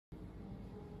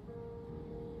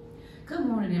Good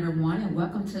morning, everyone, and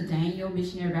welcome to Daniel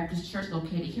Missionary Baptist Church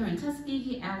located here in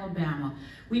Tuskegee, Alabama.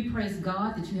 We praise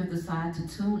God that you have decided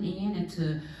to tune in and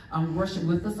to worship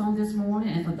with us on this morning.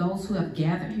 And for those who have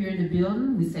gathered here in the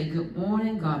building, we say good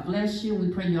morning. God bless you. We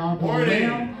pray you all be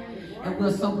well. And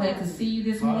we're so glad to see you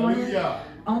this morning. Hallelujah.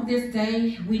 On this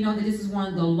day, we know that this is one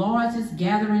of the largest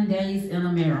gathering days in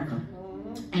America.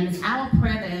 And it's our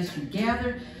prayer that as you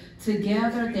gather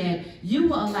together, that you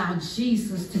will allow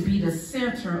Jesus to be the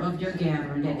center of your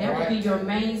gathering, that will be your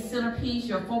main centerpiece,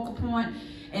 your focal point,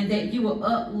 and that you will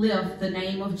uplift the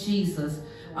name of Jesus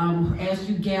as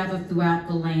you gather throughout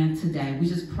the land today. We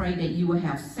just pray that you will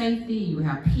have safety, you will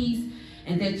have peace,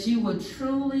 and that you will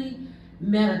truly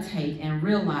meditate and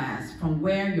realize from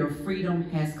where your freedom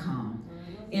has come.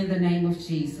 In the name of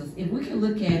Jesus. If we can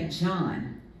look at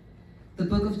John, the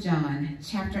book of John,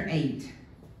 chapter 8,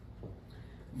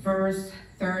 verse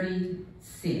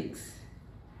 36.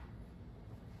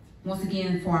 Once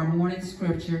again, for our morning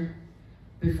scripture,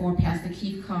 before Pastor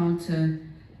Keith comes to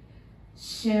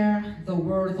share the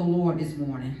word of the Lord this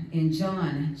morning, in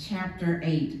John chapter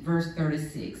 8, verse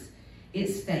 36, it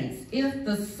states, "If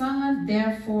the Son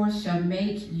therefore shall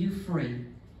make you free,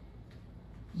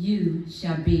 you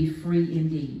shall be free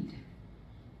indeed."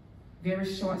 Very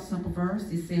short, simple verse.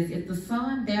 It says, "If the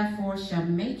Son therefore shall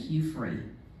make you free,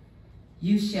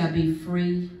 you shall be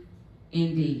free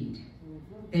indeed."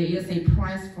 There is a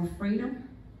price for freedom.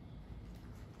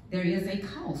 There is a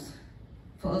cost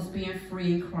for us being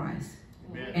free in Christ.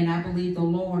 Amen. And I believe the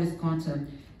Lord is going to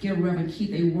give Reverend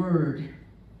Keith a word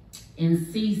in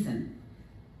season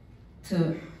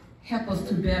to help us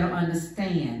to better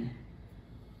understand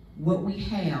what we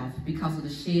have because of the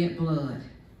shed blood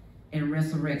and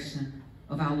resurrection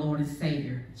of our Lord and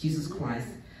Savior, Jesus Christ.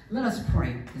 Let us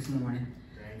pray this morning.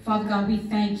 Father God, we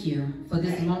thank you for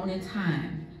this moment in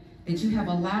time that you have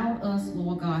allowed us,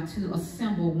 Lord God, to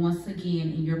assemble once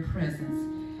again in your presence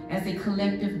as a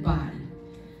collective body.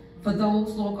 For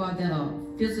those, Lord God, that are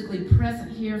physically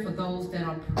present here, for those that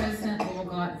are present, Lord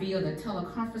God, via the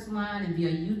teleconference line and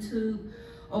via YouTube,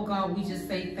 oh God, we just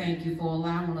say thank you for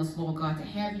allowing us, Lord God, to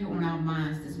have you on our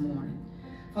minds this morning.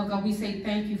 Father God, we say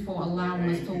thank you for allowing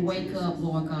us to wake up,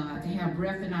 Lord God, to have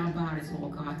breath in our bodies,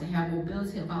 Lord God, to have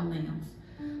mobility of our limbs.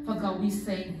 Father God, we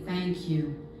say thank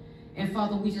you. And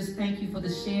Father, we just thank you for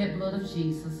the shed blood of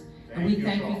Jesus. And we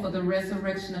thank you for the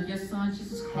resurrection of your Son,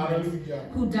 Jesus Christ,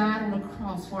 who died on the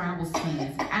cross for our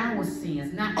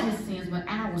sins, not his sins, but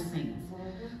our sins.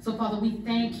 So Father, we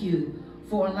thank you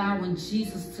for allowing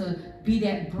Jesus to be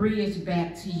that bridge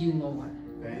back to you, Lord.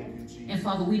 Thank you, Jesus. And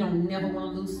Father, we don't never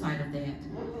want to lose sight of that.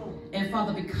 And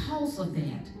Father, because of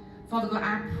that, Father God,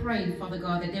 I pray, Father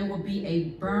God, that there will be a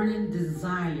burning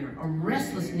desire, a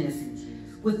restlessness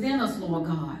within us, Lord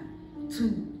God,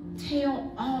 to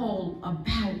tell all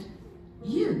about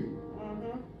you.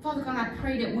 Father God, I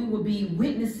pray that we will be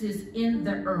witnesses in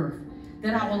the earth,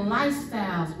 that our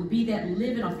lifestyles will be that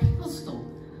living epistle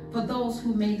for those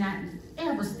who may not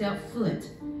ever step foot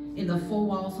in the four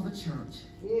walls of a church.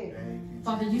 Yeah.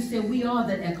 Father, you said we are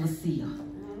the ecclesia.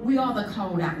 We are the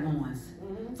called out ones.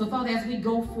 So, Father, as we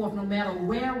go forth, no matter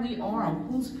where we are or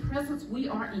whose presence we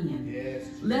are in, yes,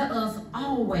 let us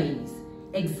always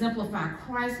exemplify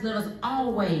Christ. Let us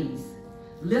always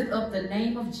lift up the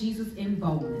name of Jesus in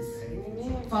boldness.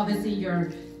 Amen. Father, it's in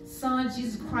your Son,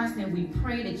 Jesus Christ, and we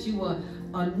pray that you will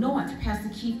anoint Pastor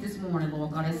Keith this morning,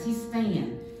 Lord God, as he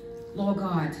stands, Lord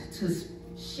God, to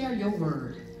share your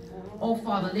word. Oh,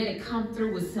 Father, let it come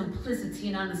through with simplicity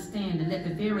and understanding. Let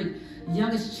the very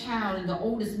youngest child and the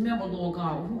oldest member, Lord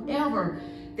God, whoever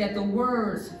that the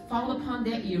words fall upon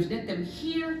their ears, let them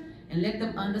hear and let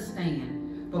them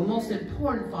understand. But most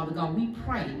important, Father God, we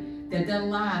pray that their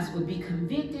lives will be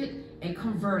convicted and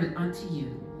converted unto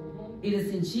you. It is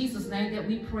in Jesus' name that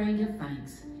we pray and give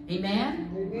thanks.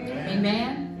 Amen? Amen.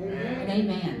 Amen. Amen. And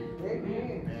amen.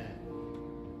 Amen.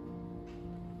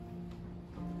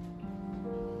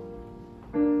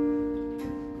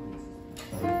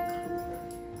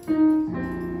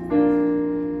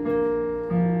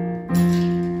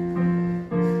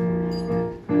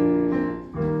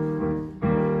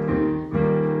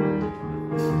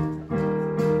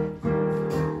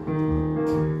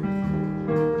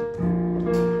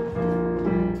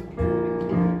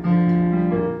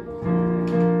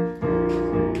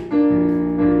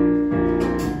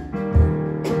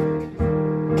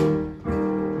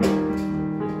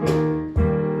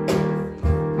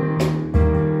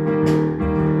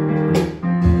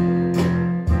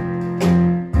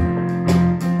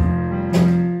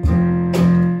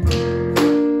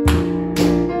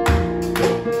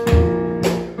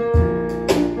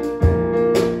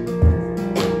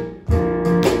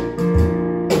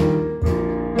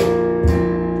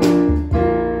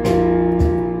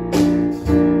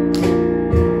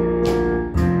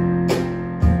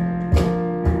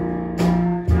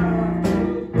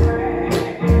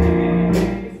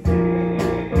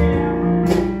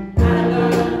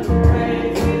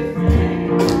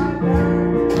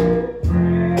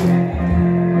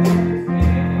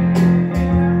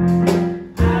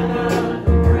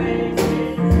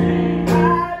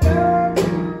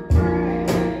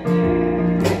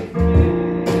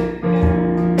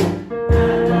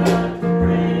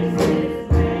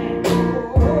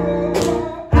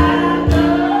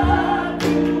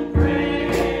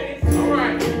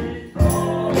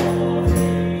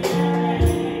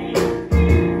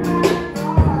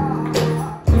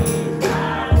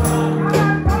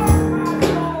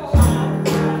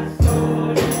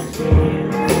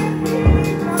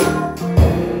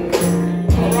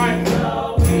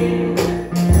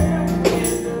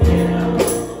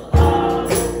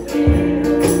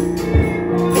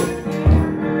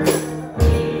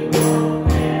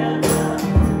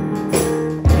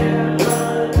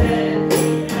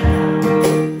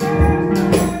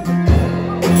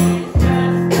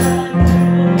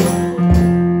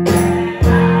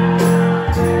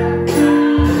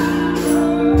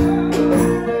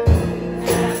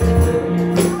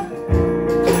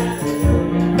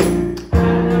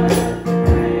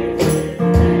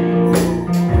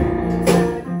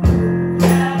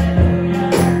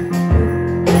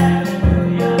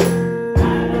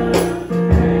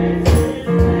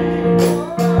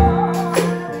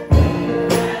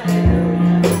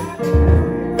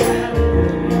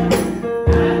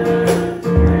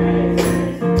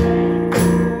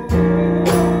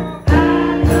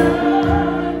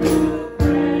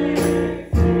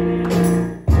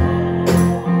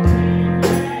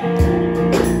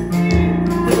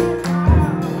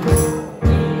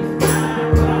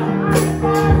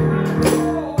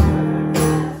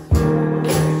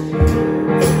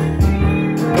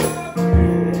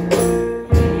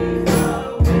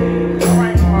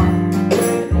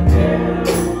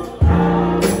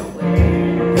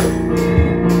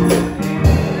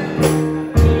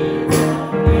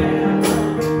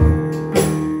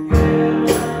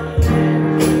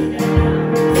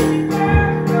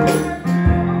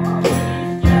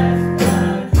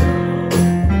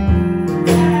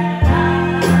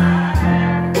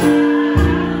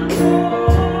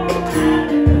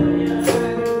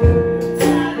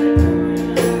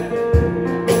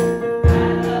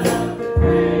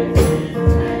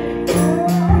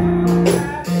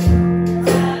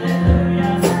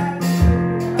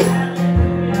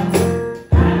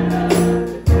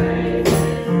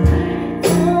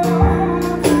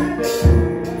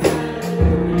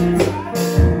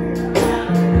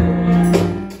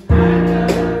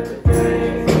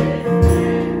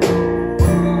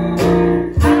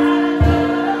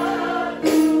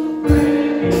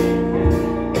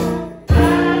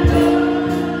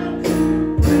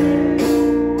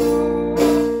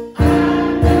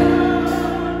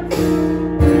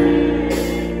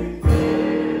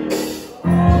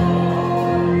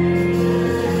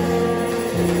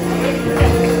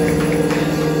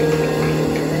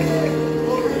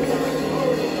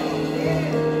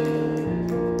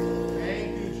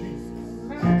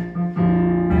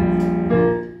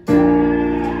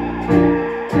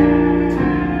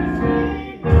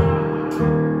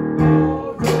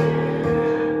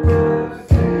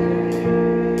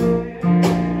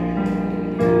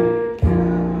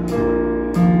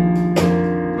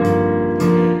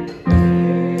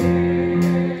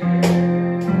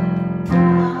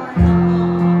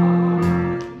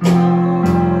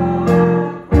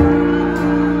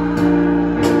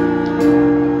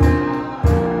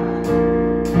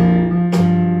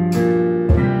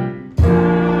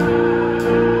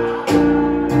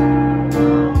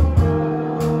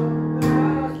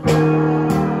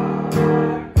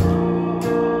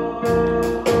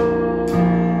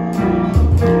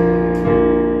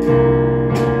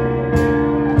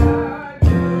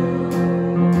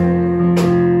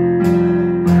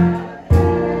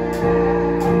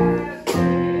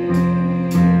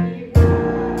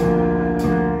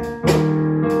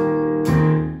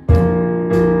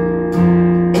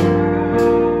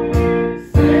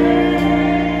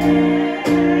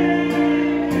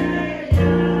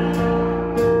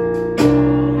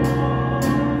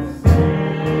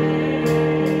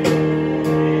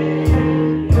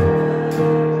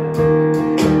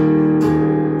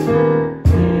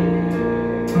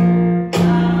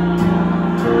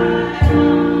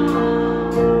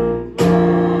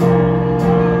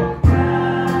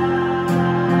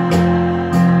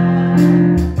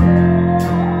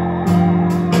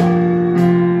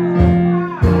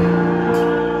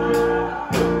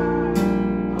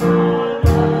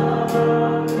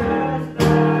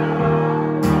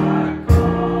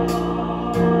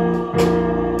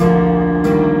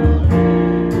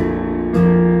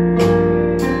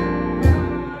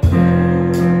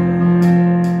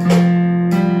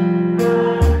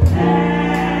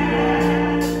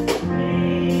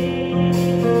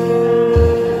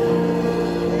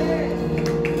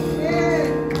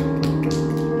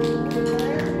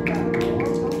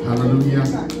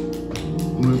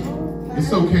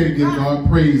 to give God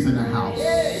praise in the house.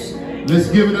 Let's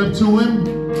give it up to him.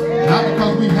 Not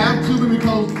because we have to, but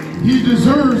because he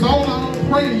deserves all our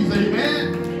praise.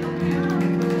 Amen.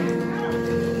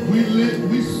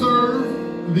 We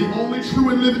serve the only true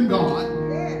and living God.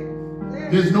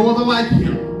 There's no other like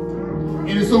him.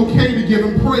 And it's okay to give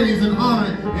him praise and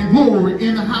honor and glory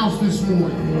in the house this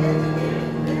morning.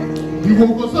 He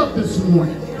woke us up this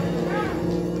morning.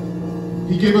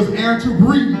 He gave us air to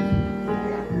breathe.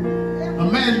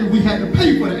 Imagine if we had to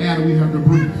pay for the air that we have to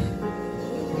breathe.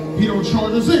 He don't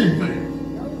charge us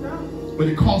anything, but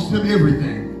it costs him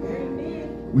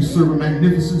everything. We serve a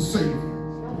magnificent Savior,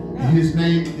 and his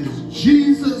name is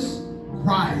Jesus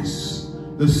Christ,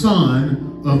 the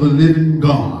Son of the living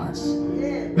God.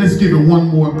 Let's give him one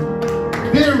more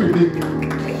very big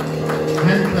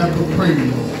hand clap of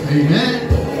praise. Amen.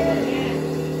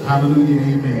 Hallelujah.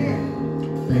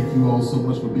 Amen. Thank you all so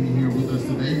much for being here with us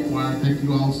today. Choir, thank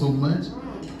you all so much.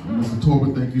 Mr.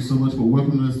 Torber, thank you so much for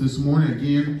welcoming us this morning.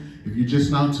 Again, if you're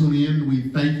just now tuning in, we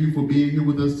thank you for being here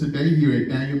with us today here at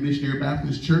Daniel Missionary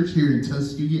Baptist Church here in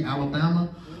Tuskegee, Alabama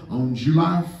on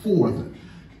July 4th,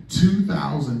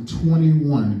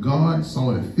 2021. God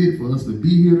saw it fit for us to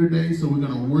be here today, so we're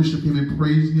going to worship him and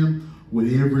praise him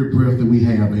with every breath that we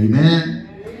have. Amen.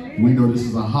 We know this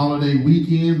is a holiday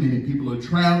weekend. Many people are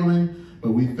traveling.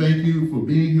 But we thank you for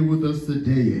being here with us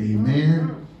today.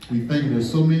 Amen. We thank you. There's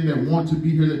so many that want to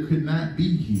be here that could not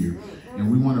be here.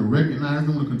 And we want to recognize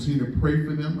them and continue to pray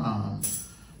for them.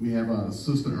 We have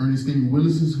Sister Ernestine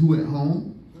Willis who at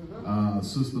home.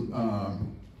 Sister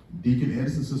Deacon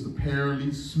Edison, Sister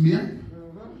Paralee Smith.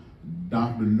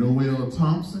 Dr. Noel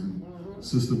Thompson.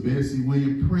 Sister Bessie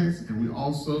William Prince. And we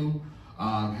also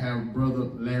have Brother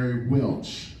Larry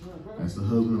Welch. That's the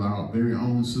husband of our very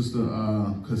own Sister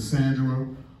Cassandra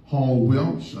Hall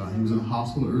Welch. He was in the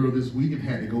hospital earlier this week and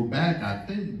had to go back, I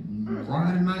think,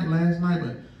 Friday night, last night.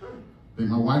 But then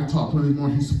my wife talked to him this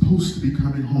morning. He's supposed to be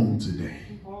coming home today.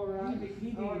 All right.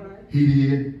 He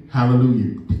did.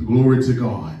 Hallelujah. Glory to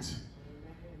God.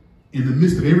 In the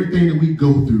midst of everything that we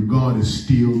go through, God is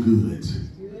still good.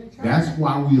 That's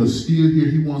why we are still here.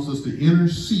 He wants us to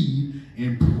intercede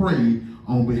and pray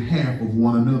on behalf of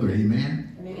one another. Amen.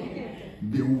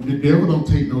 The devil don't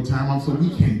take no time off, so we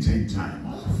can't take time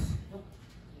off.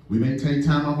 We may take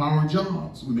time off our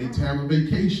jobs. We may have a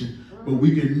vacation, but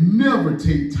we can never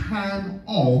take time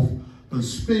off from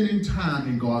spending time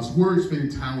in God's word, spending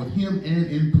time with him and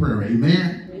in prayer.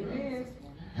 Amen. Amen.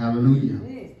 Hallelujah.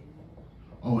 Amen.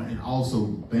 Oh, and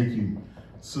also, thank you,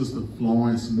 Sister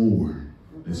Florence Moore.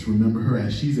 Let's remember her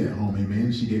as she's at home.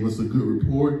 Amen. She gave us a good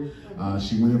report.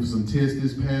 She went in for some tests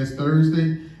this past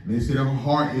Thursday. And they said her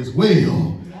heart is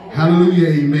well. Hallelujah,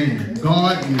 amen.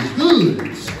 God is good.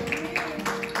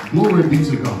 Glory be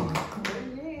to God.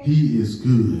 He is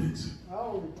good.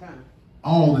 All the time.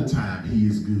 All the time he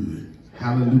is good.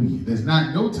 Hallelujah. There's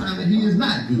not no time that he is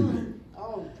not good.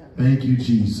 All the time. Thank you,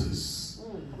 Jesus.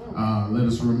 Let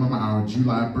us remember our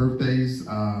July birthdays.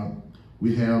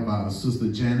 We have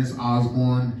Sister Janice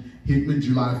Osborne Hickman,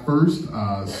 July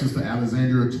 1st. Sister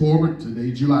Alexandra Torbert, today,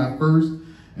 July 1st.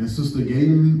 And Sister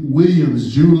Gayden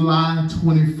Williams, July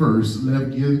 21st.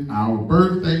 Let's give our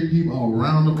birthday people a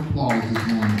round of applause this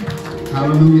morning.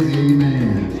 Hallelujah,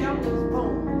 amen. Jonas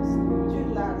Bones,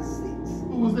 July 6th.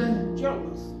 Who was that?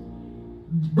 Jonas.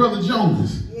 Brother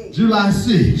Jonas, Yeah. July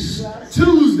 6th.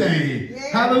 Tuesday. Yeah.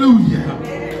 Hallelujah.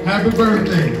 Amen. Happy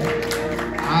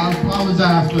birthday. I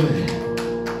apologize for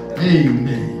that.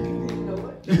 Amen.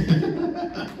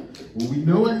 Well, we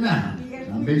know it now.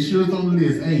 Now make sure it's on the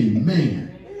list. Amen.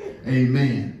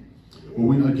 Amen. Well,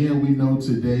 we know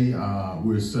today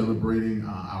we're celebrating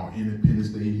our Independence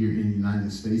Day here in the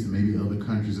United States and maybe other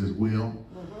countries as well.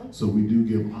 So we do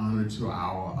give honor to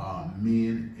our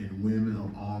men and women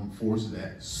of armed forces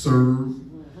that serve,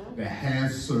 that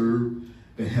have served,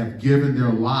 that have given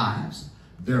their lives,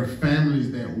 their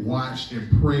families that watched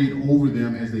and prayed over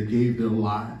them as they gave their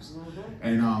lives.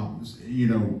 And, you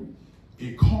know,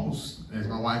 it costs, as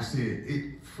my wife said,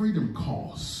 freedom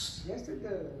costs. Yes, it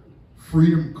does.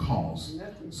 Freedom costs.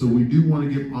 So we do want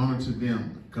to give honor to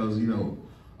them because, you know,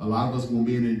 a lot of us won't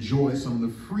be able to enjoy some of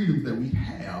the freedoms that we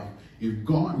have if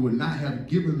God would not have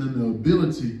given them the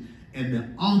ability and the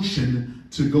unction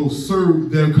to go serve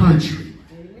their country.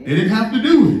 They didn't have to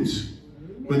do it,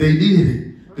 but they did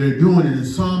it. They're doing it, and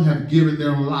some have given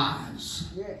their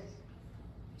lives.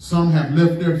 Some have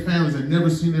left their families and never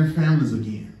seen their families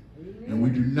again. And we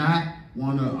do not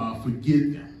want to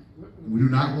forget them. We do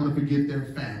not want to forget their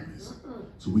families.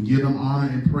 So we give them honor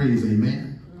and praise.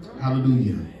 Amen.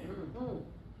 Hallelujah.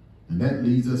 And that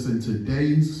leads us in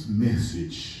today's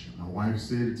message. My wife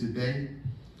said it today.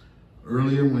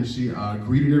 earlier when she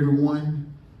greeted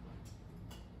everyone.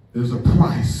 There's a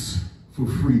price for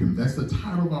freedom. That's the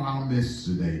title of our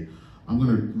message today. I'm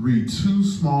going to read two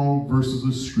small verses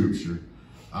of scripture.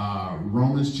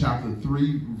 Romans chapter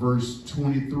 3, verse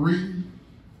 23.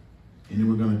 And then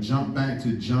we're going to jump back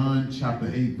to John chapter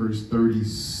 8, verse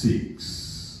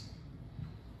 36.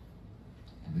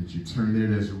 That you turn there.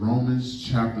 That's Romans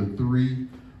chapter 3,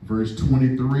 verse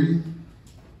 23.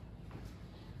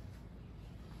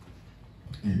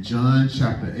 And John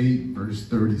chapter 8, verse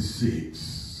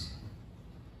 36.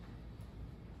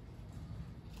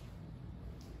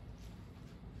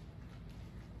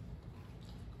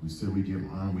 We said we give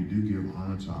honor. We do give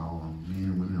honor to our men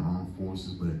and women in armed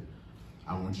forces, but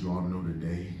I want you all to know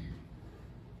today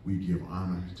we give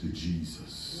honor to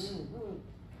Jesus.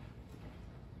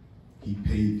 He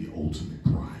paid the ultimate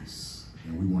price,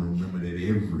 and we want to remember that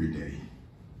every day.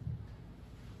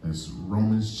 That's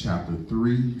Romans chapter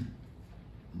 3,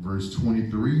 verse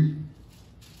 23.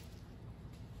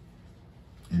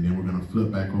 And then we're going to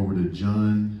flip back over to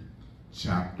John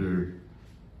chapter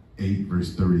 8,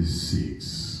 verse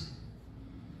 36.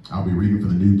 I'll be reading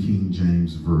from the New King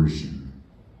James Version.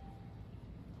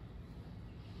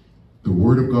 The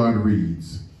Word of God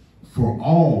reads, "For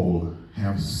all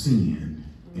have sinned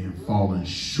and fallen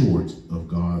short of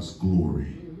God's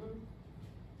glory."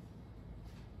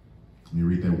 Let me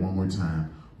read that one more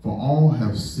time. For all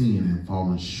have sinned and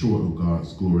fallen short of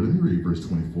God's glory. Let me read verse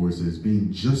 24. It says,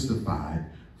 being justified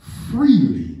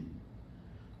freely.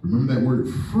 Remember that word,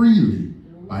 freely,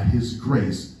 by his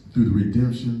grace through the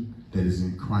redemption that is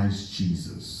in Christ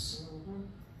Jesus.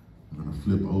 I'm going to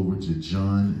flip over to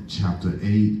John chapter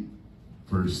 8,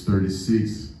 verse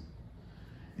 36.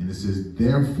 And it says,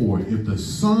 therefore, if the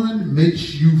Son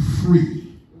makes you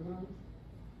free,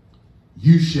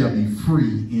 you shall be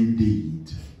free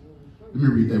indeed. Let me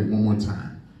read that one more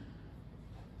time.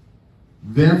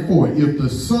 Therefore, if the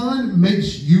Son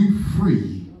makes you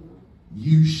free,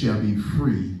 you shall be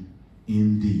free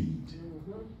indeed.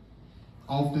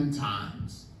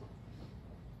 Oftentimes,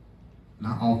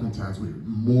 not oftentimes,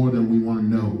 more than we want to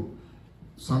know,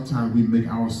 sometimes we make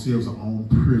ourselves our own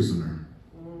prisoner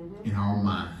in our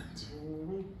mind.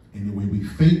 In the way we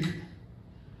think,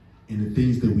 in the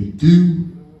things that we do.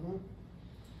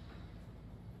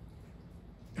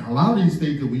 And a lot of these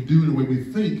things that we do, the way we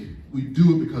think, we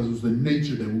do it because it was the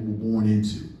nature that we were born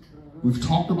into. We've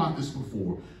talked about this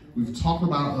before. We've talked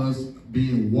about us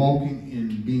walking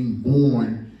and being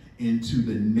born into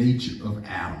the nature of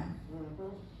Adam.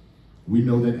 We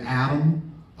know that Adam,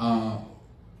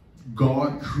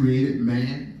 God created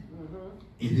man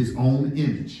in his own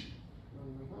image.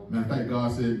 Matter of fact,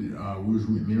 God said, me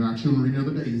and our children reading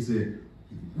the other day, he said,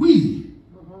 we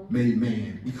made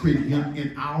man. We created him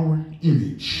in our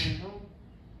image.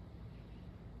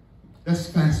 That's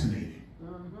fascinating.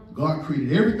 God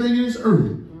created everything in this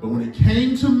earth, but when it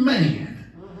came to man,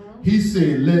 he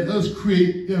said, let us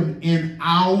create them in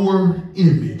our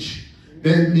image.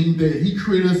 That means that he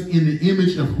created us in the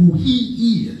image of who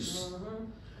he is.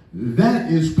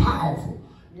 That is powerful.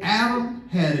 Adam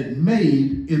had it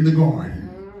made in the garden.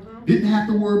 Didn't have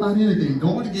to worry about anything.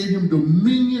 God gave him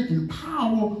dominion and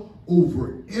power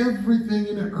over everything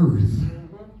in the earth.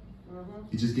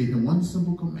 He just gave him one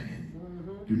simple command.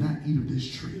 Do not eat of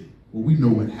this tree. Well, we know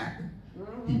what happened.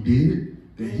 He did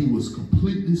it, that he was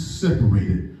completely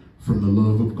separated from the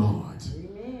love of God.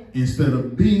 Instead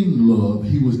of being loved,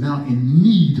 he was now in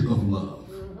need of love.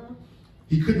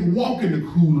 He couldn't walk in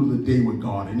the cool of the day with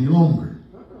God any longer.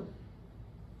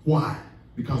 Why?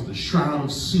 Because the shroud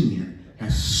of sin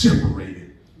has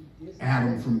separated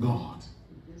Adam from God.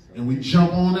 And we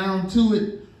jump on down to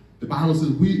it. The Bible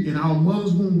says we, in our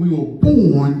mother's womb, we were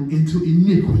born into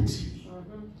iniquity.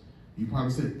 You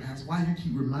probably said, Pastor, why do you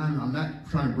keep reminding me? I'm not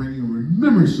trying to bring you a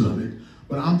remembrance of it,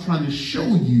 but I'm trying to show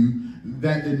you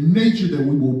that the nature that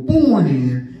we were born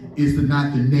in is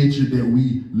not the nature that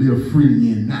we live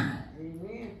freely in now.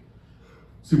 Amen.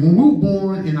 See, when we were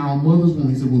born in our mother's womb,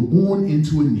 he said we're born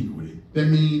into iniquity. That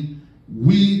means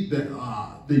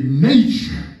the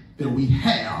nature that we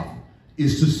have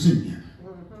is to sin.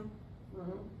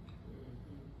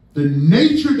 The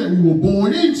nature that we were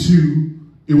born into,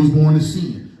 it was born to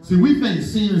sin. See, we think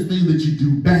sin is things that you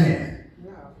do bad.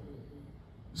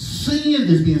 Sin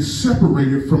is being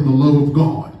separated from the love of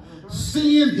God.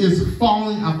 Sin is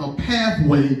falling out of a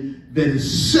pathway that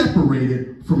is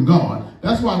separated from God.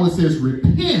 That's why when it says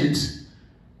repent,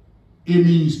 it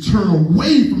means turn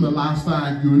away from the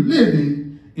lifestyle you're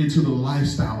living into the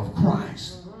lifestyle of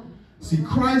Christ. See,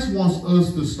 Christ wants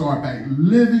us to start back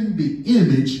living the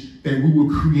image that we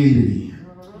were created in.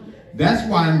 That's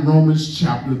why in Romans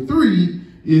chapter 3,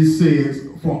 it says,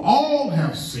 for all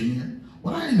have sinned.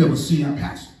 Well, I ain't never sinned,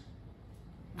 Pastor.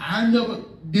 I never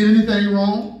did anything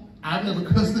wrong. I've never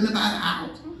cussed anybody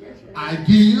out. I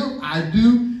give, I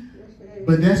do,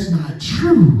 but that's not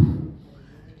true.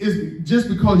 It's just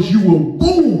because you were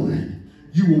born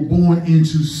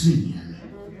into sin.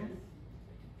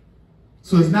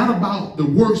 So it's not about the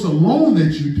works alone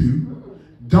that you do.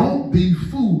 Don't be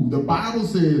fooled. The Bible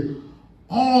says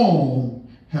all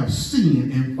have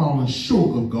sinned and fallen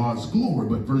short of God's glory.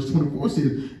 But verse 24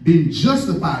 says, being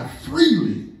justified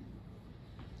freely.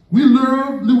 We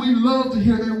love to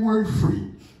hear that word free.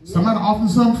 Somebody offering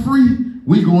something free,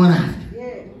 we going after.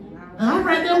 And I'm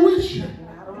right there with you.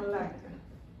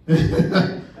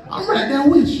 I'm right there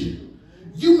with you.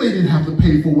 You may didn't have to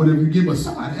pay for whatever you get, but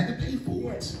somebody had to pay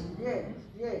for it.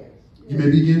 You may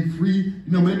be getting free,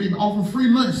 maybe offering free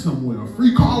lunch somewhere, or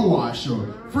free car wash,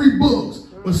 or free books,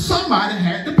 but somebody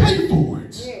had to pay for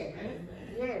it.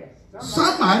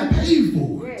 Somebody paid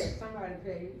for it. Somebody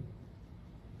paid.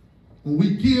 When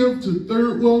we give to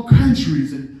third world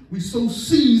countries and we sow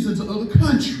seeds into other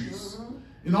countries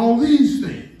and all these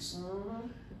things,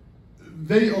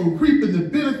 they are reaping the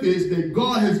benefits that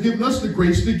God has given us the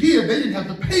grace to give. They didn't have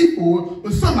to pay for it,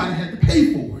 but somebody had to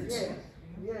pay for it.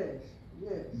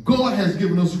 God has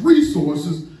given us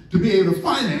resources to be able to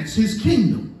finance his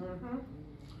kingdom.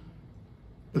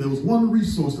 But there was one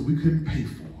resource that we couldn't pay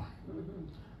for.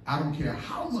 I don't care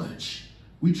how much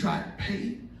we try to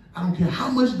pay. I don't care how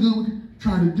much good we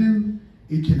try to do.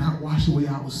 It cannot wash away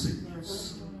our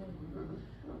sins.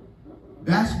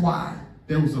 That's why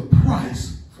there was a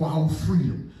price for our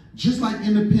freedom. Just like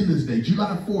Independence Day,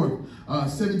 July 4th,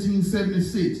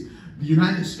 1776, the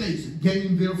United States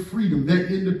gained their freedom, their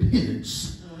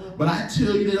independence. But I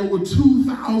tell you that over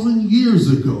 2,000 years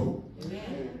ago,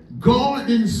 God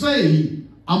didn't say,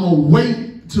 I'm going to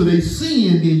wait till they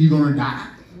sin, then you're going to die.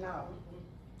 No.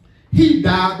 He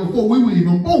died before we were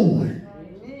even born.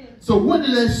 So what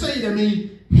did that say? That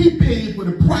means he paid for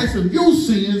the price of your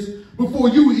sins before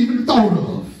you were even thought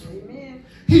of.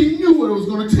 He knew what it was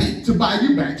going to take to buy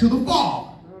you back to the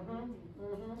Father.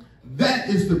 That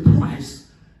is the price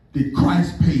that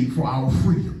Christ paid for our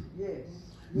freedom.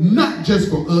 Not just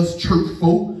for us church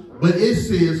folk, but it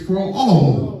says for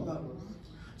all.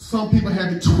 Some people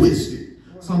have it twisted.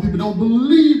 Some people don't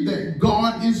believe that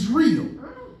God is real.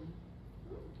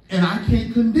 And I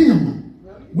can't condemn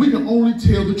them. We can only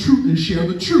tell the truth and share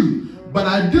the truth. But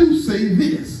I do say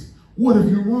this. What if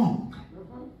you're wrong?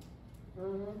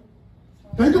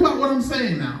 Think about what I'm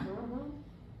saying now.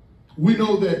 We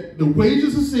know that the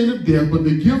wages of sin is death, but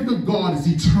the gift of God is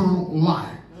eternal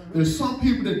life. There's some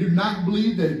people that do not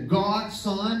believe that God's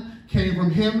Son came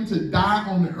from heaven to die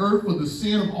on the earth for the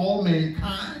sin of all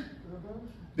mankind.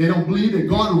 They don't believe that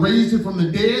God raised him from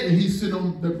the dead and he's sitting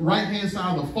on the right-hand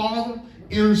side of the Father,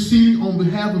 interceding on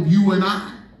behalf of you and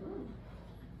I.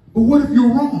 But what if you're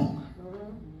wrong?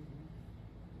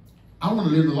 I want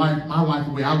to live my life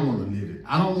the way I want to live it.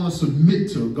 I don't want to submit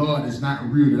to a God that's not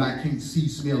real, that I can't see,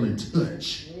 smell, and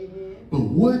touch. But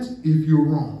what if you're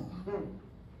wrong?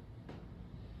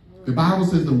 The Bible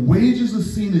says the wages of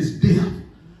sin is death.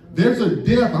 There's a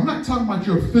death. I'm not talking about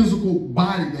your physical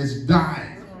body that's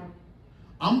dying.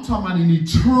 I'm talking about an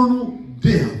eternal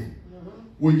death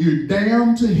where you're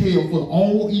damned to hell for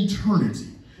all eternity.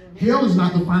 Hell is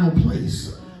not the final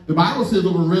place. The Bible says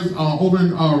over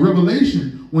in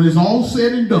Revelation, when it's all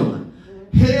said and done,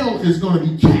 hell is going to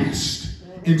be cast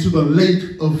into the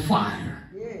lake of fire.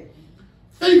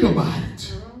 Think about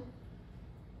it.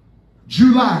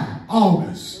 July,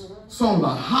 August, some of the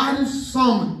hottest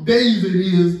summer days it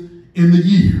is in the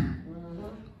year.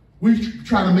 We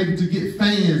try to make it to get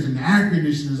fans and air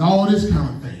conditioners, all this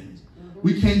kind of things.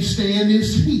 We can't stand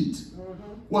this heat.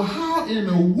 Well, how in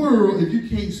the world, if you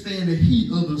can't stand the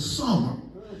heat of the summer,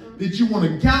 that you want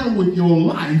to gather with your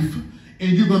life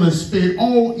and you're going to spend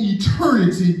all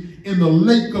eternity in the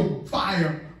lake of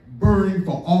fire burning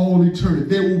for all eternity?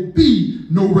 There will be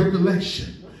no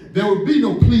recollection. There will be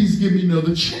no please give me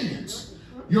another chance.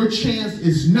 Your chance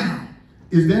is now.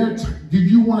 Do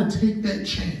you want to take that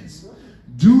chance?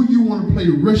 Do you want to play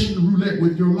Russian roulette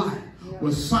with your life?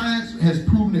 Well, science has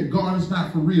proven that God is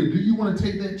not for real. Do you want to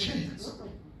take that chance?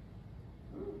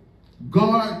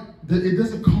 God, it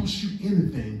doesn't cost you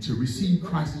anything to receive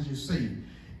Christ as your Savior.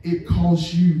 It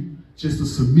costs you just to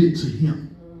submit to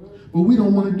him. But we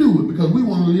don't want to do it because we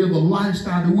want to live the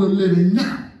lifestyle that we're living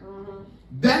now.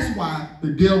 That's why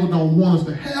the devil don't want us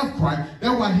to have Christ.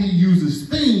 That's why he uses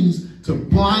things to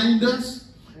blind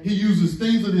us. He uses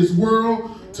things of this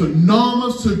world to numb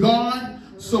us to God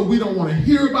So we don't want to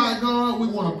hear about God. We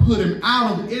want to put him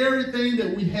out of everything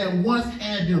that we have once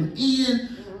had him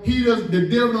in. The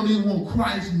devil don't even want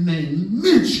Christ's name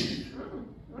mentioned.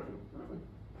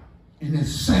 And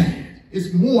it's sad.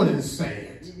 It's more than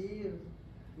sad.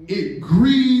 It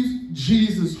grieves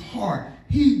Jesus' heart.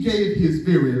 He gave his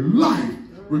very life,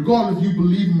 regardless if you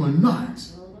believe him or not.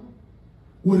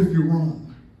 What if you're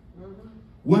wrong?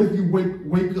 What if you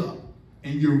wake up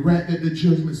and you're right at the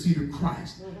judgment seat of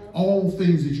Christ? All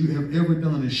things that you have ever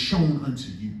done is shown unto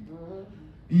you.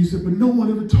 And you said, but no one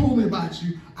ever told me about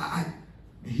you. And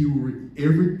he will,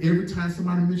 every time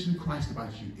somebody mentions Christ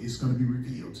about you, it's going to be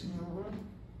revealed to you.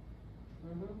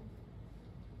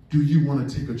 Do you want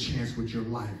to take a chance with your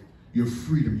life? Your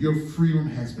freedom. Your freedom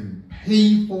has been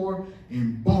paid for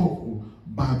and bought for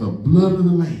by the blood of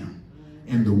the Lamb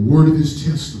and the word of his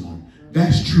testimony.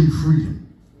 That's true freedom.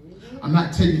 I'm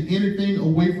not taking anything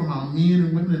away from our men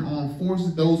and women in armed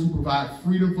forces, those who provide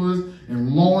freedom for us, and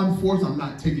law enforcement. I'm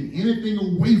not taking anything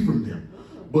away from them.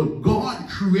 But God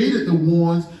created the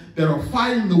ones that are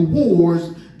fighting the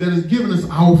wars that has given us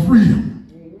our freedom.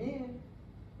 Amen.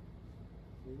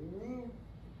 Amen.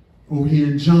 Over here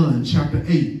in John chapter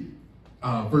 8,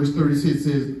 verse 36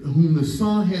 says, whom the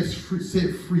Son has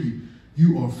set free,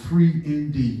 you are free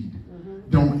indeed.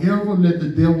 Don't ever let the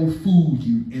devil fool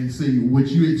you and say what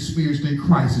you experienced in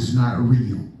Christ is not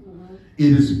real.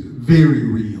 It is very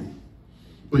real.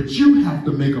 But you have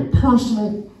to make a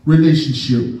personal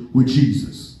relationship with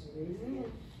Jesus.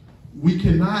 We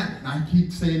cannot, and I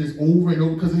keep saying this over and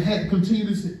over because it had to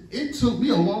continue to, it took me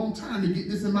a long time to get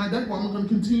this in my, that's why I'm going to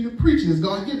continue to preach it as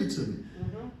God give it to me.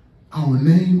 Our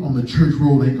name on the church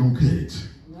roll ain't going to cut it.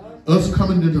 Us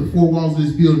coming into the four walls of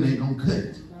this building ain't going to cut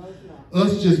it.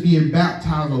 Us just being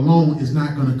baptized alone is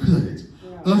not going to cut it.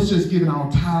 Us just giving our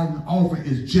tithe and offering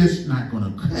is just not going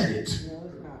to cut it.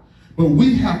 But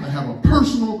we have to have a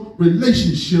personal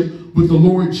relationship with the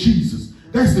Lord Jesus.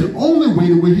 That's the only way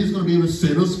that he's going to be able to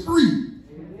set us free.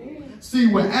 See,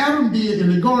 what Adam did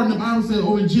in the garden, the Bible said,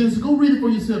 in Genesis, go read it for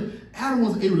yourself. Adam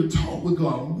was able to talk with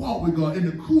God, walk with God. In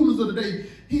the coolness of the day,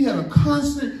 he had a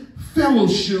constant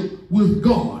fellowship with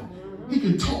God. He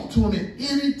can talk to him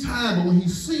at any time, but when he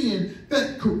sinned,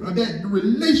 that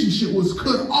relationship was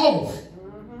cut off.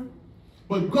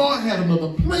 But God had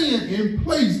another plan in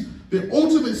place. The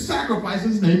ultimate sacrifice,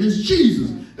 his name is Jesus.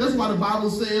 That's why the Bible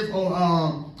says,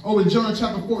 in John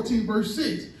chapter 14, verse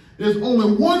 6, there's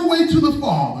only one way to the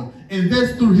Father, and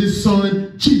that's through his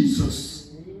Son,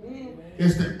 Jesus.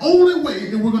 It's the only way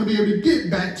that we're going to be able to get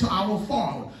back to our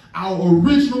Father, our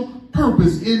original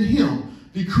purpose in him,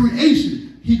 the creation.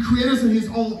 He created us in his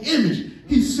own image.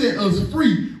 He set us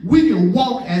free. We can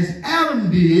walk as Adam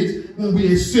did when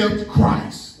we accept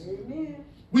Christ. Amen.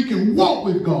 We can walk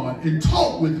with God and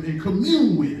talk with him and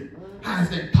commune with him. How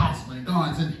is that possible? And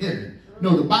God's in heaven.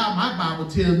 No, my Bible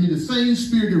tells me the same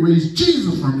spirit that raised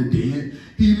Jesus from the dead,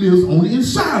 he lives on the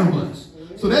inside of us.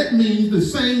 So that means the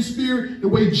same spirit, the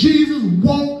way Jesus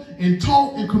walked and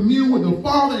talked and communed with the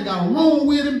Father and got along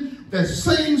with him, that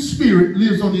same spirit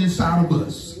lives on the inside of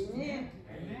us.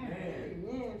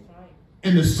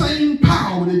 And the same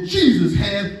power that Jesus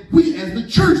has, we as the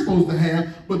church supposed to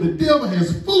have, but the devil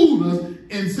has fooled us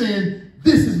in saying,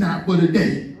 this is not for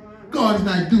today. God is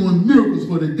not doing miracles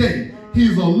for today.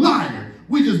 He's a liar.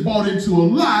 We just bought into a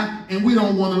lie and we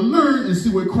don't want to learn and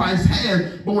see what Christ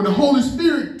has. But when the Holy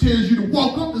Spirit tells you to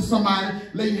walk up to somebody,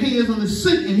 lay hands on the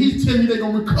sick, and he's telling you they're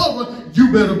going to recover,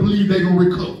 you better believe they're going to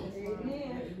recover.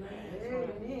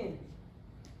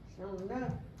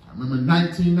 I remember in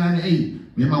 1998,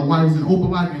 me and my wife was in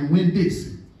Opelika and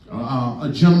Winn-Dixie. A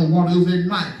gentleman walked, it was at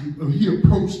night. He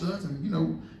approached us, and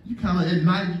you kind of at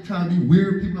night, you're trying to be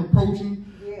weird, people approaching.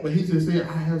 But he just said,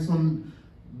 I have something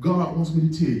God wants me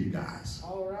to tell you guys.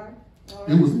 All right.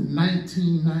 It was in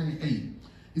 1998.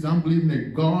 He said, I'm believing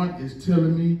that God is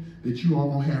telling me that you all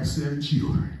going to have 7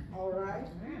 children. All right.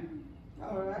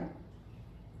 All right.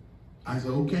 I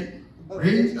said, okay.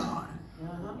 Praise God.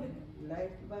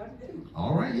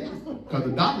 All right, yeah. Because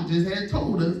the doctor just had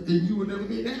told us that you would never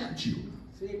be able to have children.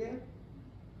 See that?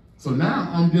 So now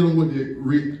I'm dealing with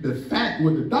the fact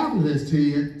what the doctor has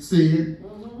said,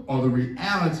 or the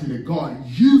reality that God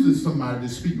uses somebody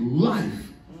to speak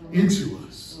life into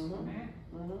us.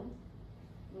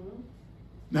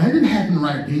 Now, it didn't happen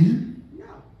right then. No.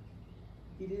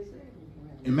 He didn't say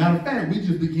it. As a matter of fact, we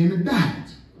just began to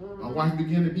doubt. My wife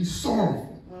began to be sorrowful.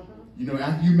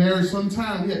 After you married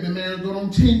sometime, we had been married going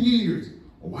on 10 years.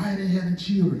 Well, why are they having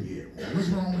children yet? Well, what's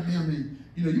wrong with them? And,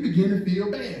 you begin to feel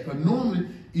bad. Because normally,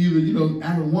 either,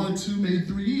 after 1, 2, maybe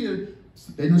 3 years,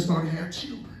 they don't start to have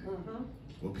children.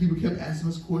 Well, people kept asking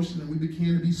us questions, and we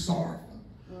began to be sorrowful.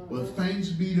 But thanks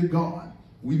be to God.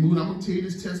 We moved, I'm going to tell you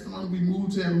this testimony. We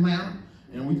moved to Atlanta,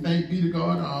 and we thank be to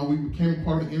God. We became a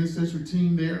part of the intercessory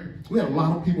team there. We had a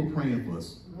lot of people praying for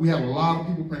us. We had a lot of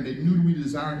people praying. They knew that we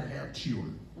desired to have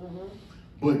children.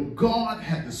 But God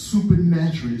had to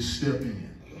supernaturally step in.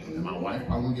 And my wife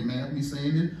probably won't get mad at me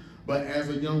saying it, but as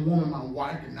a young woman, my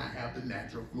wife did not have the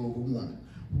natural flow of a woman.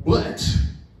 But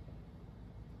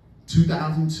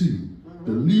 2002,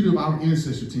 the leader of our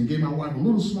intercessory team gave my wife a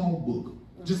little small book.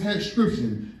 Just had scripture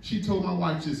in it. She told my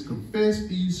wife, just confess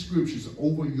these scriptures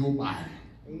over your body.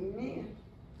 Amen.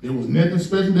 There was nothing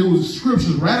special. There was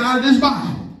scriptures right out of this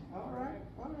Bible. All right.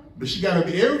 But she got up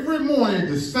every morning at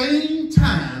the same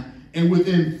time, and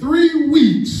within 3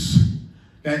 weeks,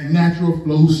 that natural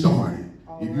flow started.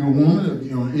 If you're a woman, if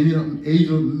you're any age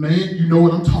of man, you know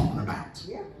what I'm talking about.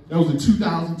 Yeah. That was in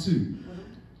 2002.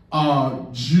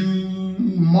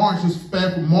 March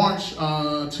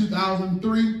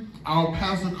 2003, our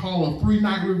pastor called a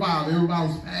 3-night revival. Everybody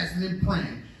was fasting and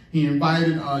praying. He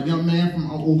invited a young man from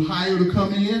Ohio to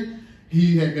come in.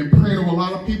 He had been praying over a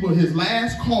lot of people. His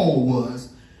last call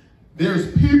was,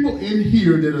 there's people in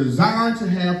here that are desiring to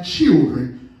have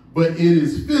children, but it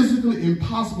is physically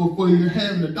impossible for you to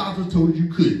have, and the doctor told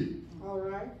you couldn't. All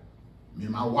right. Me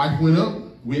and my wife went up.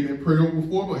 We had been prayed over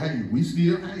before, but hey, we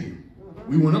still have.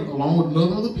 We went up along with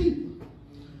 11 other people.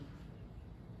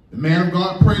 The man of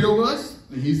God prayed over us,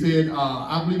 and he said,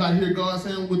 I believe I hear God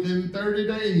saying within 30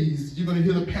 days, you're going to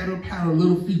hear the patter, patter,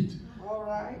 little feet. All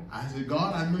right. I said,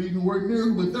 God, I know you can work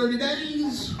miracles with 30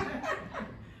 days.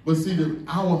 But see,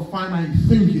 our finite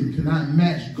thinking cannot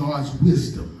match God's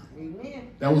wisdom.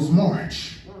 Amen. That was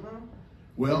March.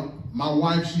 Well, my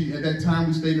wife, at that time,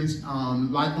 we stayed in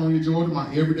Lithonia, Georgia.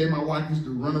 Every day, my wife used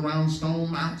to run around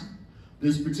Stone Mountain.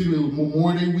 This particular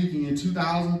Memorial Day weekend in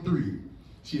 2003.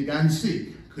 She had gotten sick.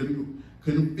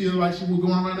 Couldn't feel like she was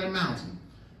going around that mountain.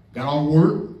 Got off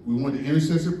work. We went to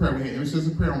intercessory prayer. We had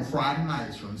intercessory prayer on Friday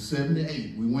nights from 7 to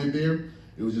 8. We went there.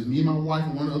 It was just me and my wife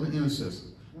and one other intercessor.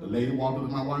 The lady walked up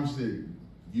to my wife and said,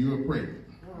 "You are pregnant."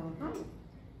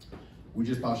 We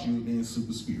just thought she was being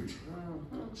super spiritual.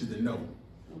 She said, "No,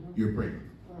 you're pregnant."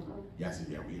 Yeah, I said,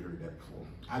 "Yeah, we heard that before."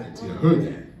 I didn't tell her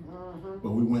that.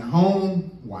 But we went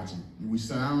home, watching. We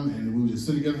sat down and we were just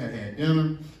sitting together, had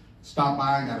dinner, stopped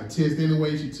by and got a test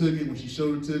anyway. She took it. When she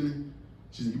showed it to me,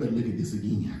 she said, "You better look at this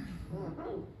again."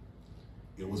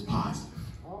 It was positive.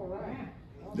 All right.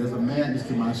 There's a madness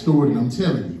to my story that I'm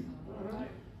telling you.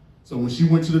 So when she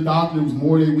went to the doctor, it was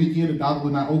Memorial Day weekend. The doctor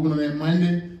was not open on that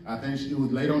Monday. I think it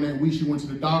was late on that week. She went to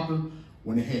the doctor.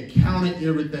 When they had counted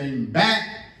everything back,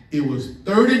 it was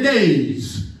 30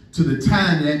 days to the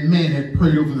time that man had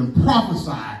prayed over them and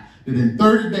prophesied that in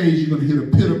 30 days you're going to hear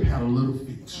the pitter-patter little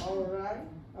feet. All right.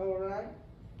 All right.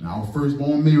 Now, our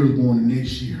firstborn Mary was born the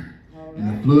next year.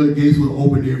 And the floodgates were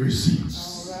opened ever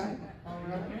since. All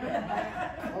right.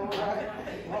 All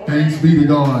right. Thanks be to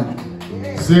God.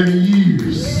 7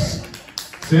 years.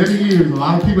 7 years. A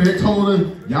lot of people had told us,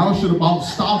 y'all should have bought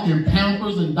stock in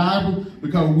Pampers and diapers,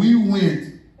 because we went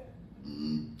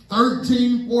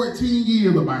 13, 14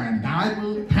 years of buying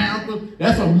diapers, Pampers.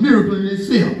 That's a miracle in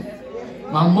itself.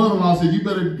 My mother-in-law said, you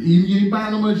better, even you ain't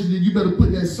buying no much, she said, you better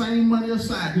put that same money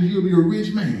aside because you'll be a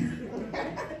rich man.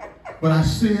 But I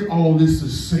said all this to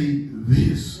say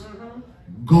this.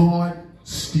 God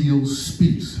still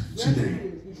speaks today.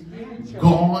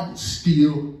 God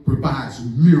still provides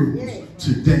miracles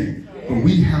today. But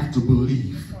we have to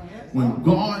believe. When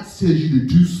God says you to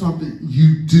do something,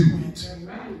 you do it.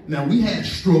 Now, we had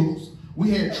struggles.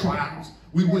 We had trials.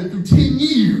 We went through 10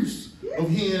 years of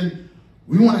hearing,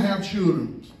 we want to have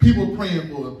children. People praying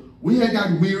for us. We had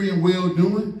got weary and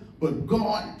well-doing, but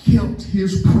God kept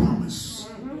his promise.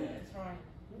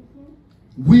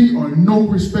 We are no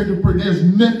respecter of person. There's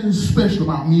nothing special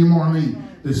about me and Marlene.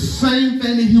 The same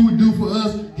thing that he would do for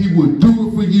us, he would do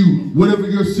it for you, whatever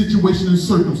your situation and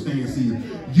circumstance is.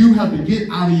 You have to get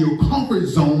out of your comfort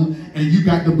zone, and you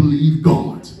got to believe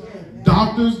God.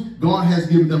 Doctors, God has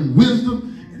given them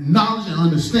wisdom, knowledge, and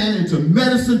understanding to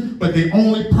medicine, but they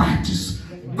only practice.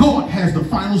 God has the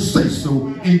final say-so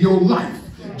in your life.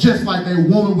 Just like that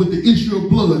woman with the issue of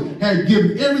blood had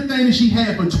given everything that she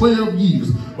had for 12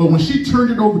 years. But when she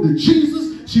turned it over to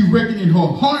Jesus, she reckoned in her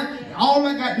heart, all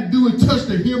I got to do is touch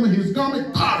the hem of his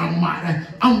garment. God Almighty,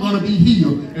 I'm going to be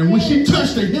healed. And when she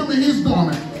touched the hem of his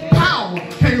garment, power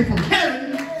came from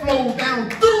heaven, flowed down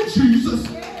through Jesus,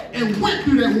 and went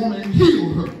through that woman and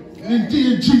healed her. And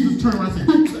then Jesus turned around and said,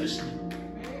 who touched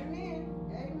me?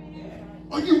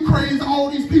 Are you crazy?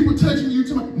 All these people touching you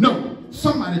tonight? No.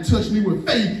 Somebody touched me with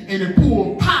faith, and it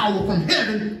pulled power from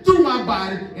heaven through my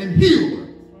body and healed her.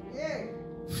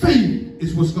 Faith is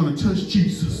is what's going to touch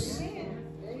Jesus.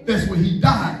 That's what he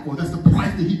died for. That's the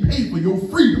price that he paid for your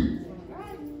freedom.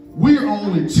 We are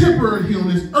only temporary here on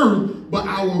this earth, but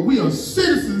we are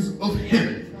citizens of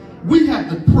heaven. We have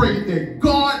to pray that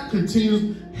God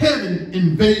continues. Heaven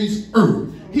invades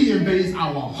earth. He invades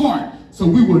our heart, so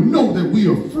we will know that we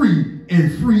are free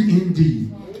and free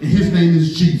indeed. And his name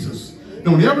is Jesus.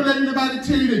 Don't ever let anybody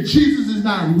tell you that Jesus is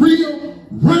not real.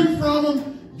 Run from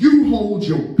him. You hold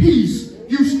your peace.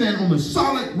 You stand on the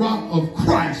solid rock of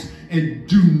Christ and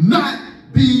do not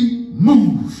be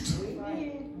moved.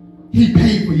 He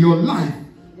paid for your life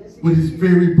with his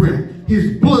very breath.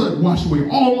 His blood washed away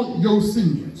all your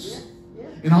sins.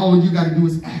 And all you got to do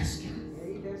is ask him.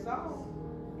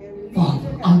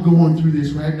 Father, I'm going through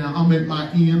this right now. I'm at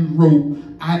my end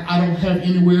road. I don't have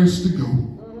anywhere else to go.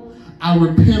 I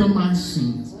repent of my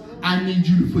sins. I need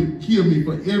you to forgive me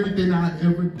for everything I've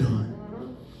ever done.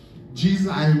 Jesus,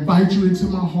 I invite you into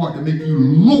my heart to make you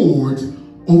Lord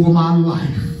over my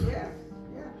life.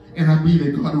 And I believe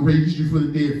that God raised you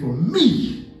from the dead for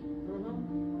me.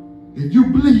 If you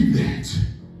believe that,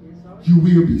 you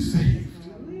will be saved.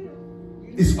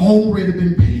 It's already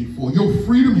been paid for. Your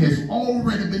freedom has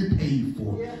already been paid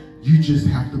for. You just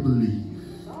have to believe.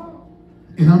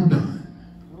 And I'm done.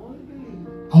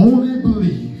 Only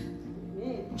believe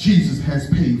Jesus has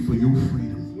paid for your freedom.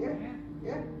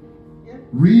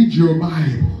 Read your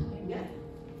Bible.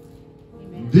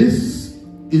 This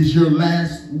is your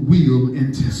last will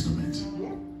and testament.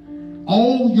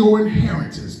 All your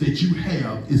inheritance that you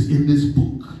have is in this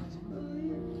book.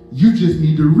 You just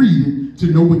need to read it to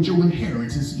know what your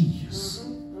inheritance is.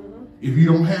 If you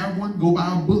don't have one, go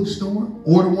by a bookstore,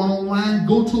 order one online,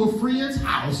 go to a friend's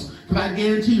house, because I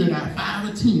guarantee you they got 5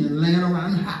 or 10 laying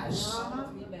around the house.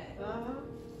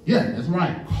 Yeah, that's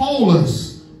right. Call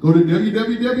us. Go to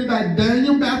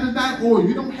www.danielbaptist.org. If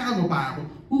you don't have a Bible,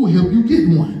 we will help you get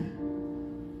one.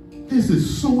 This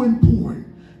is so important.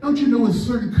 Don't you know in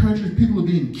certain countries people are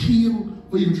being killed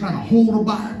for even trying to hold a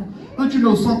Bible? Don't you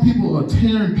know some people are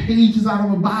tearing pages out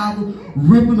of a Bible,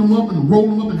 ripping them up and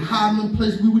rolling them up and hiding them in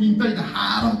places we wouldn't even think to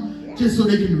hide them, just so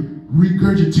they can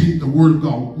regurgitate the word of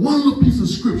God. One little piece of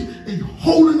scripture, they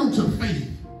holding them to faith.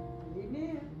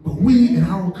 But we in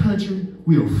our country,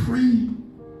 we are free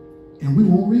and we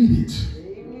won't read it.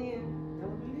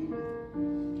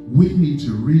 We need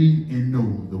to read and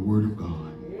know the word of God.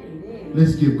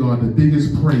 Let's give God the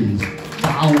biggest praise for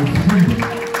our freedom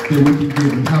that we can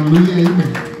give him. Hallelujah,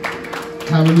 amen.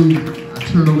 Hallelujah. I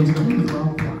turn over to the hands of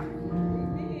our choir.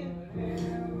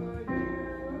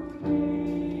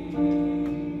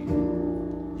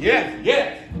 Yes,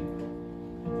 yes.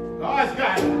 God's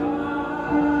got it.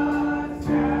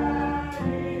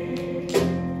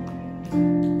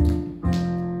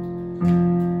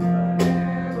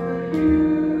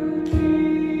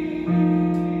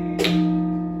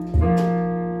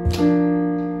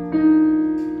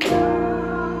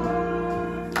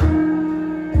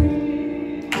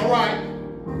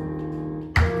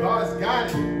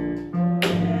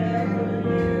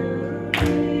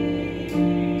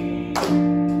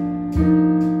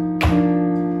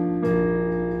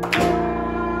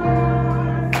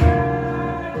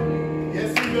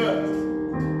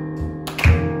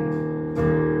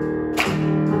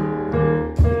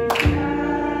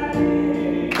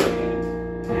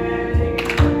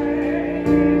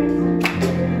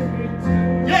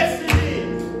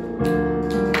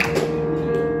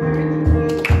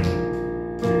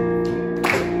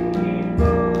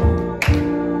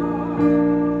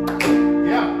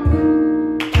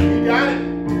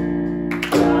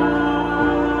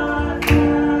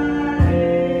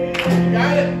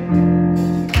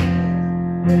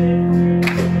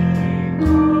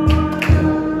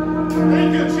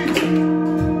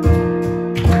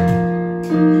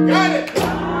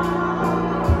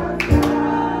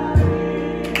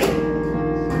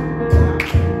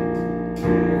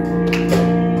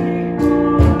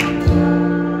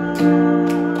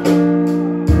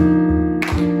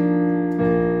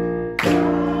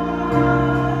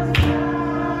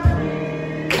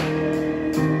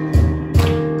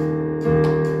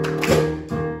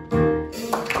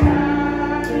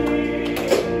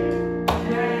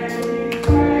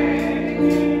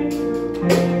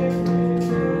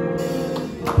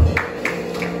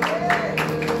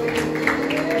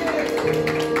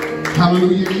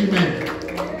 Hallelujah, amen.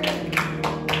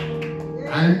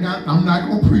 I'm not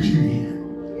going to preach you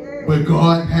again. But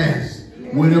God has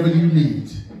whatever you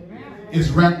need. It's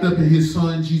wrapped up in his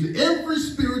son, Jesus. Every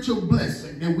spiritual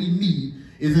blessing that we need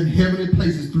is in heavenly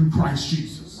places through Christ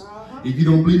Jesus. If you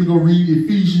don't believe me, go read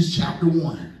Ephesians chapter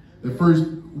 1, the first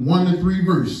 1 to 3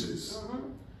 verses.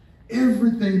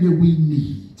 everything that we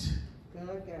need,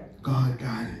 God got it. God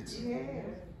got it. Yes.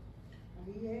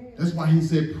 Yes. That's why he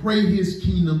said, pray his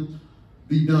kingdom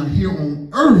be done here on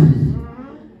earth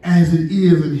as it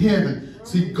is in heaven.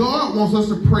 See, God wants us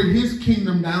to pray his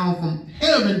kingdom down from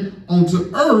heaven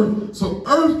onto earth so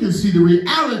earth can see the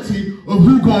reality of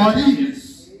who God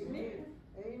is. Amen.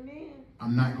 Amen.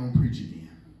 I'm not going to preach again.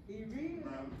 He real.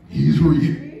 He's real.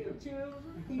 Real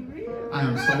children. He real. I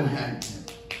am so happy.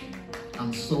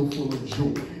 I'm so full of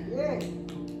joy. Yeah.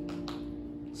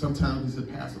 Sometimes we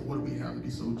say, Pastor, what do we have to be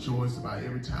so joyous about?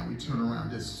 Every time we turn around,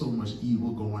 there's so much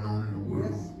evil going on in the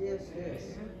world. Yes, yes,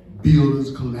 yes.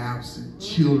 Buildings collapsing,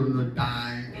 children are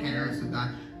dying, parents are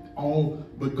dying.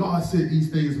 But God said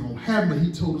these things are going to happen, but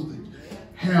he told us to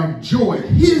have joy,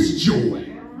 his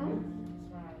joy.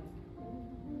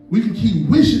 We can keep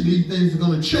wishing these things are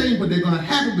going to change, but they're going to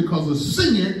happen because of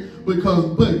sin. But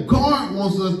God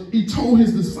wants us, he told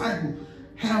his disciples,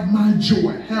 have my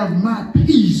joy, have my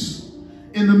peace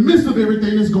in the midst of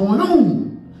everything that's going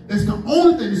on. That's the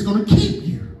only thing that's going to keep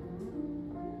you.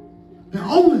 The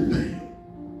only thing.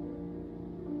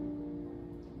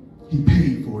 He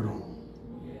paid for it all.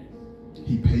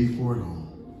 He paid for it all.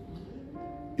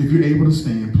 If you're able to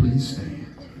stand, please stand.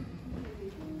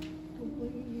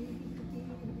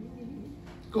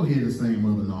 Go ahead and sing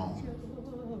Mother Naw.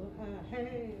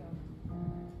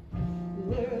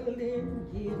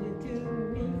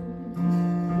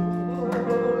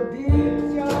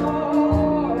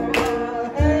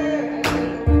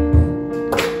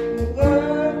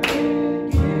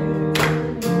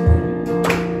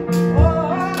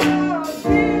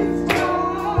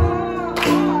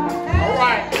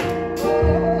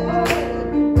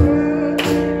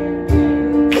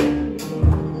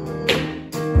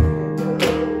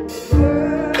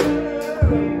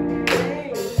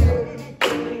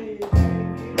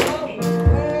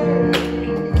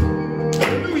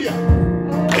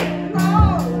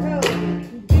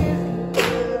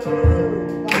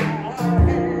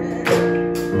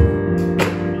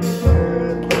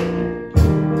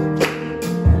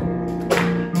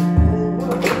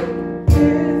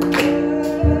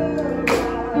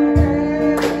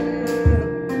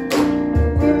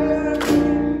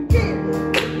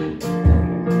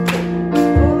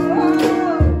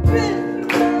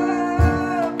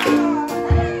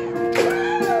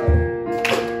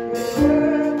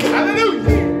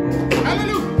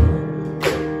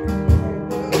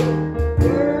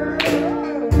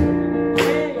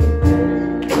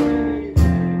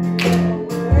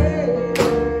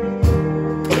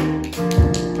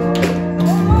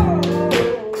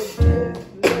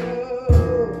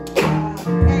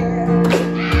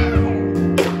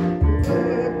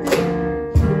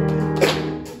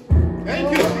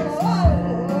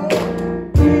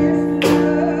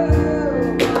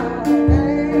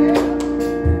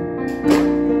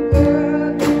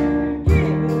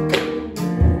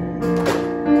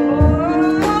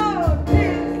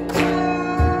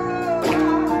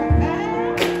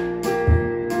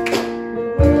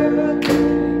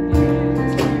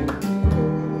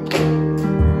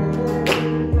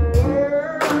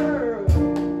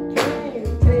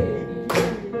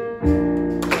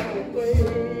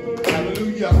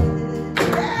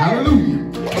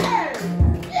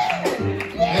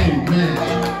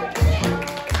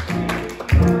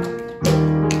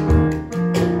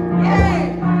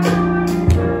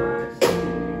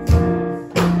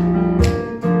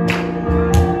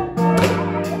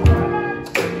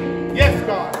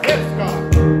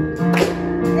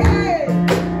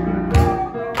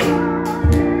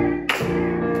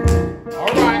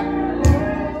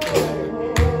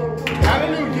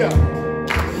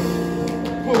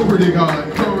 Glory to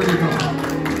God. Glory to God.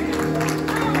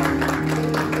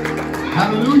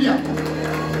 Hallelujah.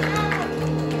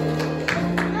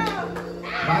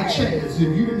 By chance, if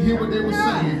you didn't hear what they were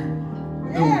saying,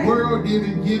 the world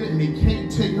didn't give it and they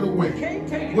can't take it away.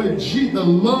 When the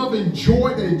love and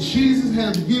joy that Jesus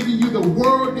has given you, the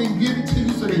world didn't give it to you,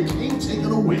 so they can't take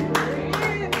it away.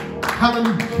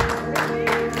 Hallelujah.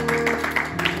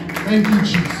 Thank you,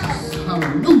 Jesus.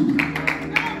 Hallelujah.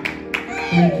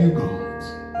 Thank you, God.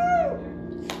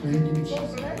 Thank you,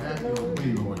 Jesus. Have your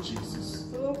way, Lord Jesus.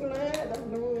 So glad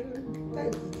I'm knowing.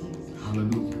 Thank you, Jesus.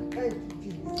 Hallelujah. Thank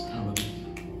you, Jesus. Hallelujah.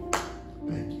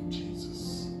 Thank you,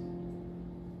 Jesus.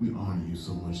 We honor you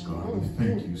so much, God. We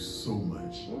thank you so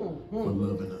much for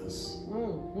loving us.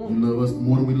 You love us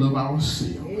more than we love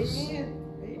ourselves. Amen.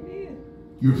 Amen.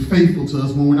 You're faithful to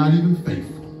us when we're not even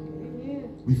faithful.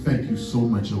 Amen. We thank you so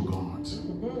much, oh God.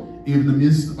 Even in the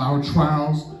midst of our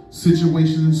trials,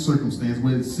 situations, and circumstances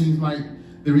where it seems like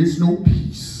there is no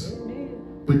peace,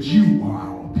 but you are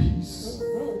our peace.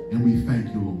 And we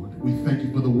thank you, Lord. We thank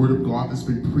you for the word of God that's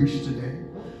been preached today.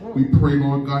 We pray,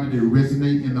 Lord God, that it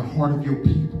resonate in the heart of your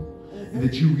people and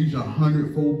that you reach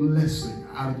 100-fold blessing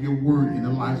out of your word in the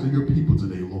lives of your people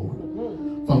today,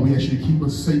 Lord. Father, we ask you to keep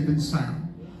us safe and sound.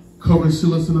 Cover and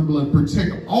seal us in the blood.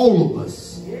 Protect all of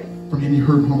us from any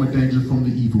hurt, harm, or danger from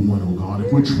the evil one, oh God.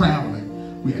 If we're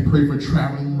traveling, we pray for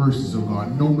traveling mercies, oh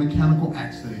God. No mechanical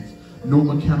accidents, no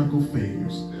mechanical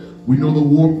failures. We know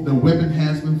the weapon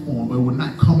has been formed, but it will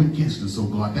not come against us, oh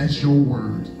God. That's your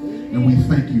word. And we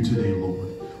thank you today, Lord.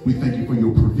 We thank you for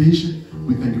your provision.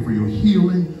 We thank you for your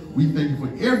healing. We thank you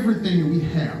for everything that we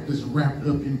have that's wrapped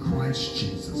up in Christ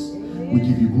Jesus. We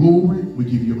give you glory, we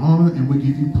give you honor, and we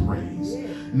give you praise.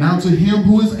 Now to him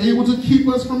who is able to keep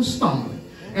us from stumbling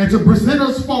and to present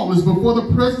us faultless before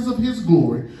the presence of his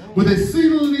glory with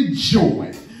exceedingly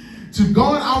joy. To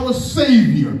God our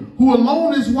Savior, who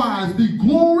alone is wise, be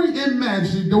glory and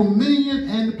majesty, dominion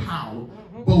and power,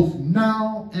 both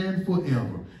now and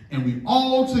forever. And we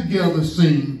all together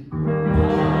sing.